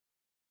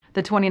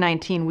The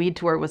 2019 Weed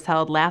Tour was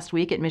held last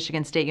week at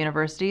Michigan State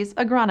University's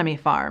Agronomy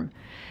Farm.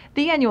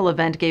 The annual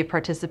event gave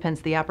participants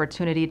the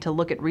opportunity to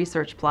look at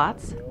research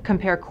plots,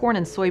 compare corn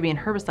and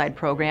soybean herbicide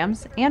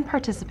programs, and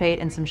participate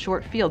in some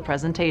short field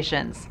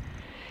presentations.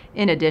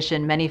 In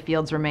addition, many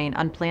fields remain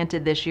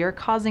unplanted this year,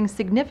 causing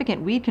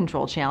significant weed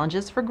control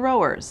challenges for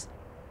growers.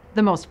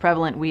 The most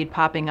prevalent weed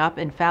popping up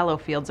in fallow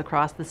fields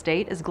across the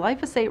state is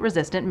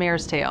glyphosate-resistant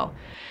Marestail.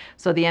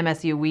 So the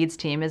MSU Weeds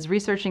team is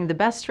researching the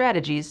best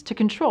strategies to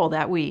control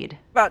that weed.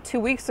 About 2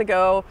 weeks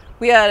ago,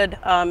 we had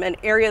an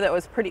area that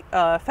was pretty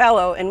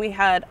fallow, and we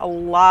had a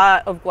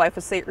lot of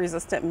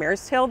glyphosate-resistant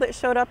Marestail that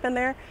showed up in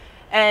there.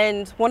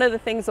 And one of the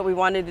things that we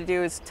wanted to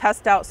do is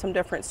test out some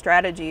different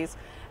strategies.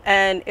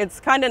 And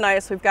it's kind of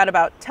nice. We've got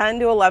about 10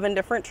 to 11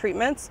 different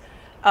treatments.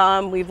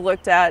 We've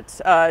looked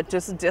at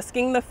just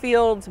disking the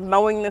field,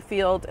 mowing the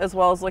field, as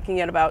well as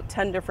looking at about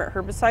 10 different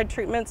herbicide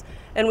treatments.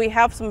 And we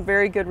have some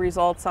very good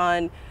results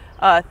on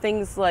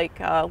things like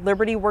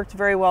Liberty worked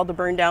very well to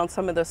burn down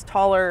some of this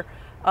taller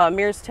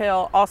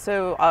Marestail,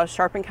 also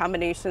sharpened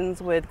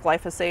combinations with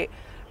glyphosate.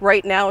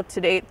 Right now,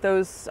 to date,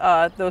 those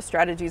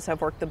strategies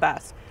have worked the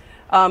best.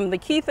 The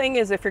key thing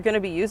is if you're going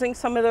to be using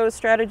some of those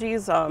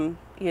strategies,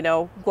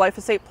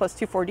 glyphosate plus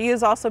 2,4-D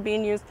is also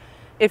being used.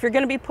 If you're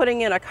going to be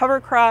putting in a cover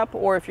crop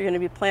or if you're going to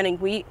be planting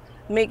wheat,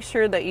 make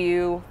sure that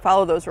you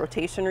follow those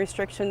rotation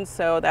restrictions.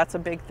 So that's a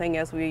big thing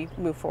as we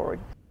move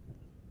forward.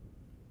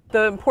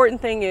 The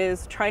important thing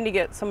is trying to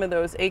get some of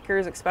those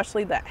acres,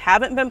 especially that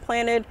haven't been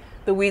planted,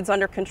 the weeds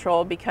under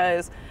control,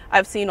 because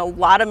I've seen a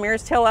lot of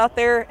Marestail out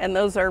there and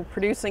those are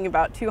producing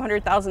about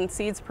 200,000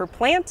 seeds per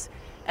plant.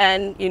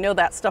 And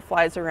that stuff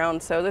flies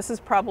around. So this has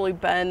probably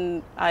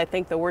been, I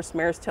think, the worst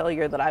Marestail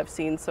year that I've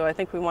seen. So I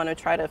think we want to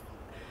try to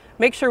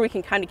make sure we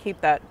can kind of keep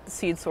that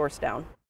seed source down.